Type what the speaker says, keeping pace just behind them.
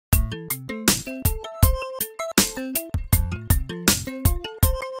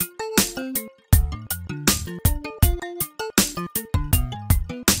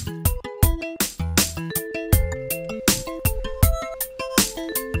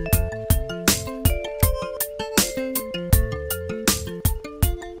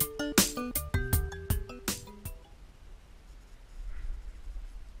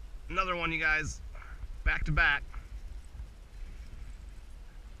back to back.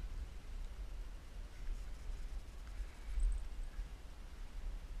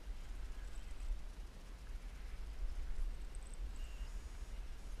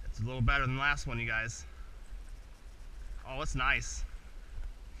 It's a little better than the last one, you guys. Oh, it's nice.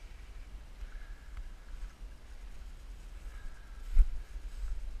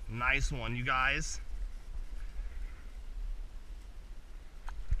 Nice one, you guys.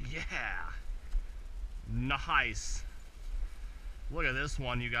 Yeah. Nice. Look at this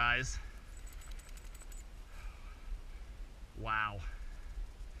one, you guys. Wow.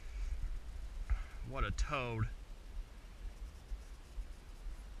 What a toad.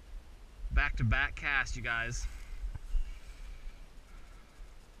 Back-to-back cast, you guys.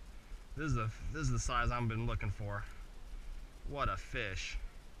 This is the size I've been looking for. What a fish.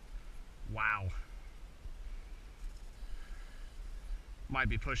 Wow. Might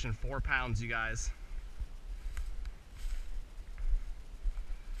be pushing 4 pounds, you guys.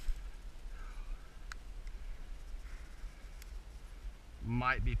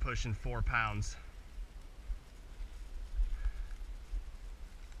 Might be pushing 4 pounds.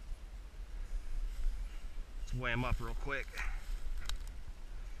 Let's weigh him up real quick.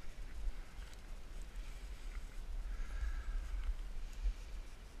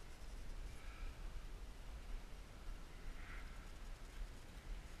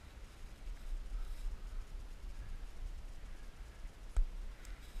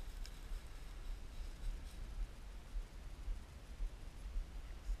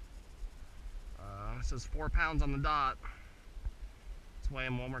 It says 4 pounds on the dot. Let's weigh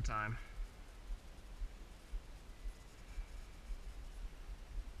him one more time.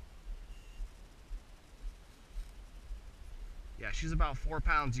 Yeah, she's about 4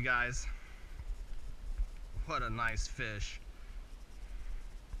 pounds, you guys. What a nice fish.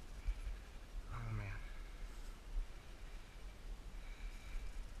 Oh, man.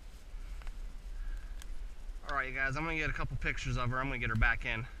 Alright, you guys, I'm going to get a couple pictures of her. I'm going to get her back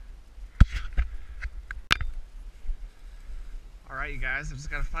in. Alright, you guys, I've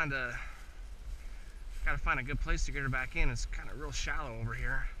just got to find a good place to get her back in. It's kind of real shallow over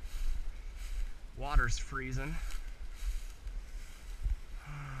here. Water's freezing.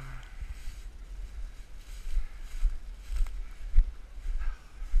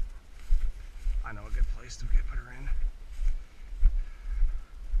 I know a good place to put her in.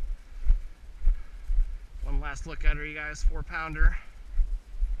 One last look at her, you guys. 4-pounder.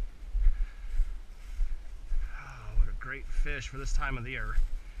 Great fish for this time of the year.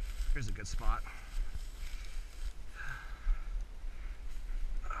 Here's a good spot.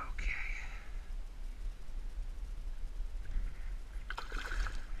 Okay.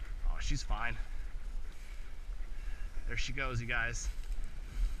 Oh, she's fine. There she goes, you guys.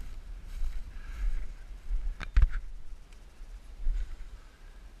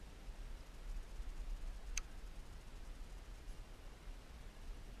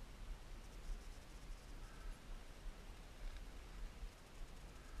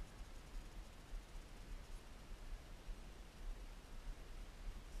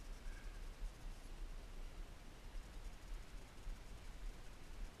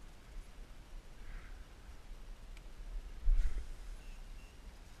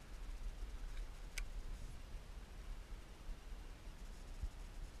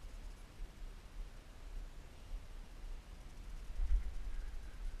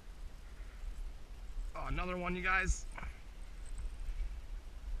 Oh, another one, you guys.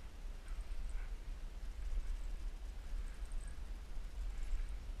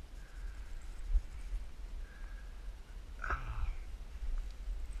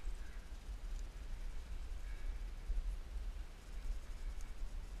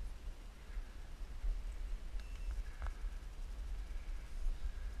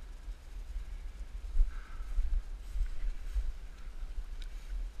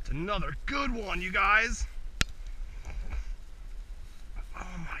 It's another good one, you guys.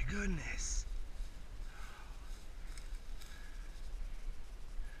 Oh my goodness.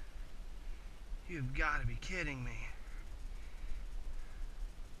 You've got to be kidding me.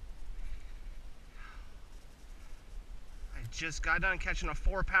 I just got done catching a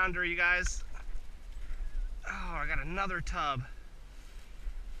 4-pounder, you guys. Oh, I got another tub.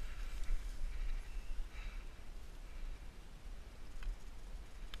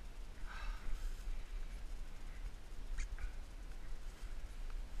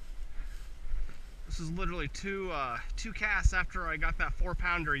 This is literally two casts after I got that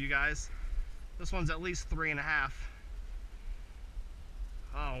 4-pounder, you guys. This one's at least 3.5.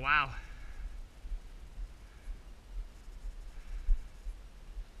 Oh, wow.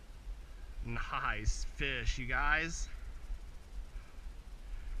 Nice fish, you guys.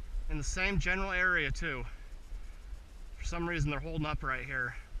 In the same general area too. For some reason they're holding up right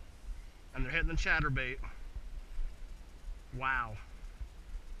here. And they're hitting the chatterbait. Wow.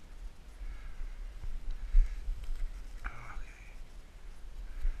 Okay.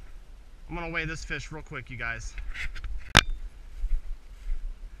 I'm gonna weigh this fish real quick, you guys.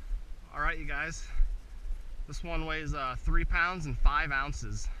 Alright, you guys. This one weighs 3 pounds and 5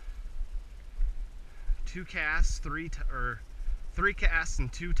 ounces. 2 casts, 3 casts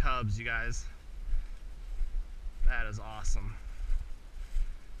and 2 tubs, you guys. That is awesome.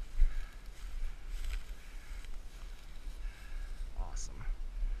 Awesome.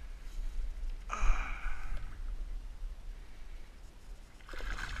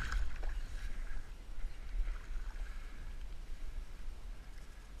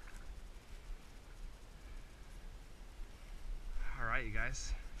 Alright, you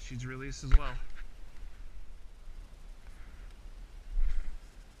guys. She's released as well.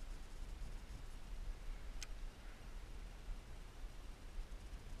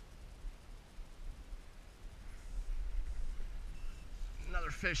 Another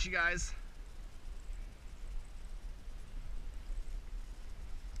fish, you guys.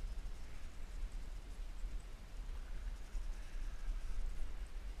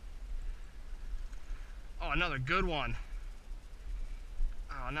 Oh, another good one.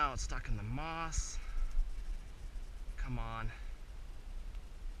 Oh, now it's stuck in the moss. Come on.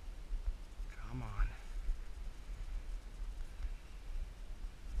 Come on.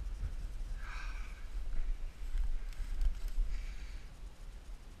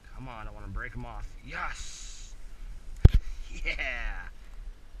 Come on, I want to break them off. Yes! Yeah!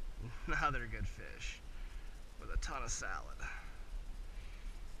 Another good fish with a ton of salad.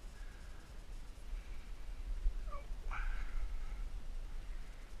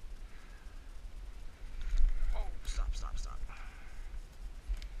 Oh, stop.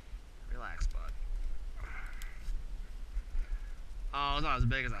 Relax, bud. Oh, it's not as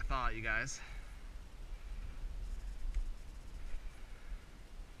big as I thought, you guys.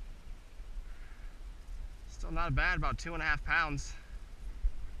 Still not bad, about 2.5 pounds.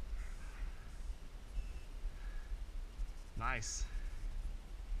 Nice.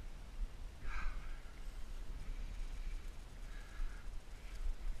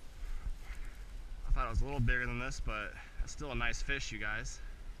 I thought it was a little bigger than this, but it's still a nice fish, you guys.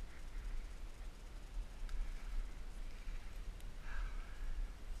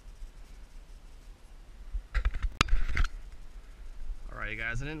 Alright, you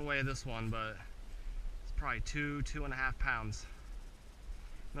guys, I didn't weigh this one, but it's probably 2.5 pounds.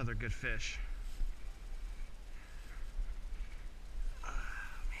 Another good fish.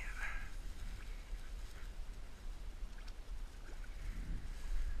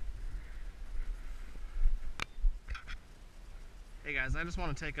 Hey guys, I just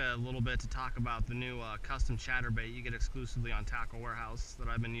want to take a little bit to talk about the new custom chatterbait you get exclusively on Tackle Warehouse that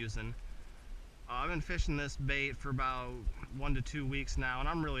I've been using. I've been fishing this bait for about 1 to 2 weeks now, and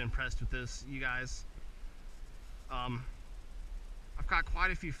I'm really impressed with this, you guys. I've got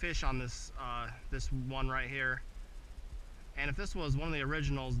quite a few fish on this this one right here, and if this was one of the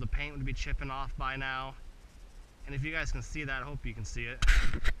originals, the paint would be chipping off by now. And if you guys can see that, I hope you can see it,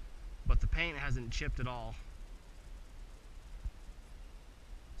 but the paint hasn't chipped at all.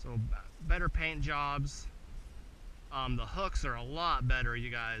 So better paint jobs. The hooks are a lot better,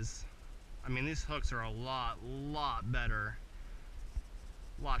 you guys. I mean, these hooks are a lot better.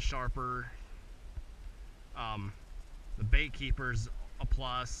 A lot sharper. The bait keeper's a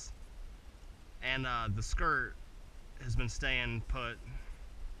plus. And the skirt has been staying put.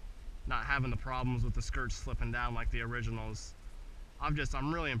 Not having the problems with the skirt slipping down like the originals.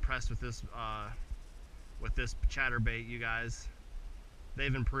 I'm really impressed with this chatterbait, you guys.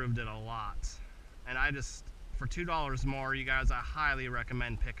 They've improved it a lot, and for $2 more, you guys, I highly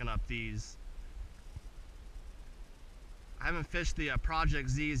recommend picking up these. I haven't fished the Project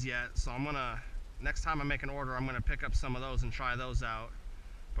Z's yet, so next time I make an order, I'm gonna pick up some of those and try those out.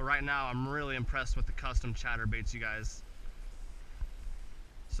 But right now, I'm really impressed with the custom chatterbaits, you guys.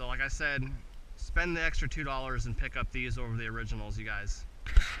 So like I said, spend the extra $2 and pick up these over the originals, you guys.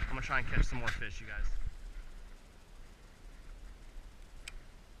 I'm gonna try and catch some more fish, you guys.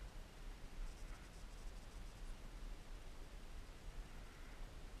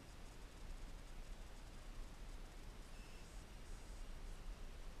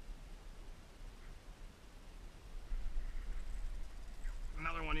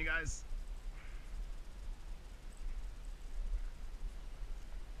 Another one, you guys.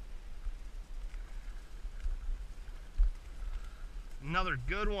 Another another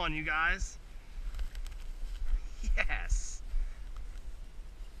good one, you guys. Yes.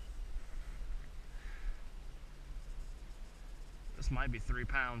 This might be 3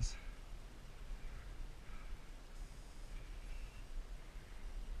 pounds.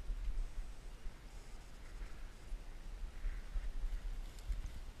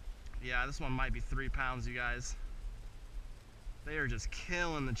 Yeah, this one might be 3 pounds, you guys. They are just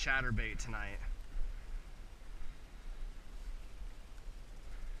killing the chatterbait tonight.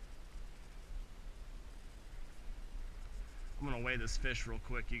 I'm gonna weigh this fish real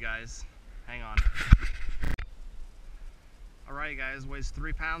quick, you guys. Hang on. Alright guys, weighs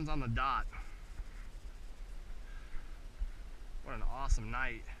 3 pounds on the dot. What an awesome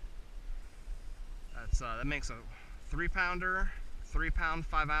night. That makes a 3 pounder, 3 pound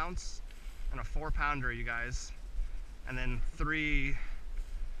 5 ounce, and a 4 pounder, you guys. And then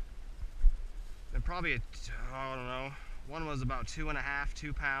probably I don't know, one was about 2.5,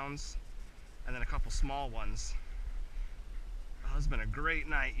 2 pounds, and then a couple small ones. Oh, this has been a great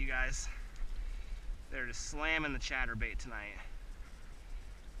night, you guys. They're just slamming the chatterbait tonight.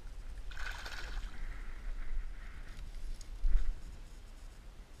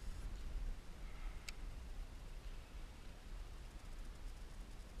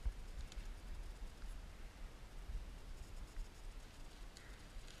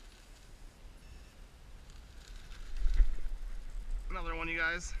 Another one, you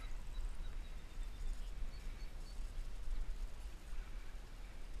guys.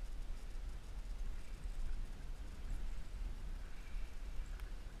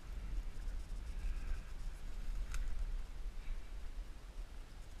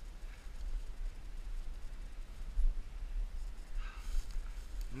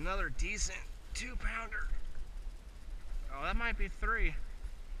 Another decent 2 pounder. Oh, that might be 3.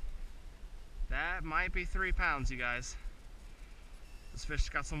 That might be 3 pounds, you guys. This fish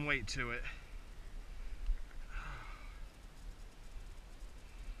got some weight to it.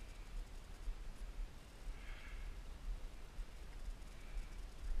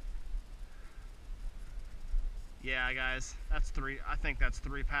 Yeah, guys, that's 3. I think that's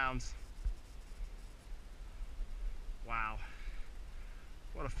 3 pounds. Wow.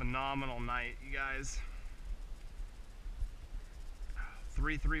 What a phenomenal night, you guys.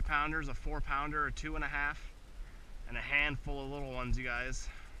 3 3-pounders, a 4 pounder, a 2.5, and a handful of little ones, you guys.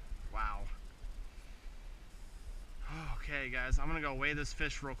 Wow. Okay, guys, I'm gonna go weigh this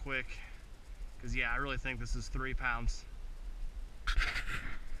fish real quick, because yeah, I really think this is 3 pounds.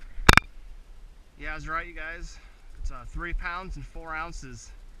 Yeah, I was right, you guys. It's 3 pounds and 4 ounces.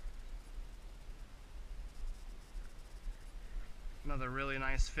 Another really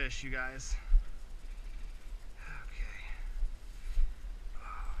nice fish, you guys. Okay.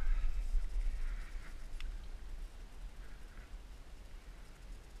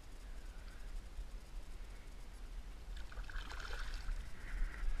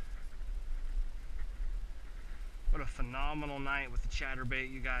 What a phenomenal night with the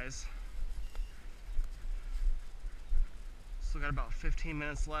chatterbait, you guys. Still got about 15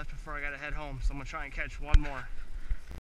 minutes left before I gotta head home, so I'm gonna try and catch one more.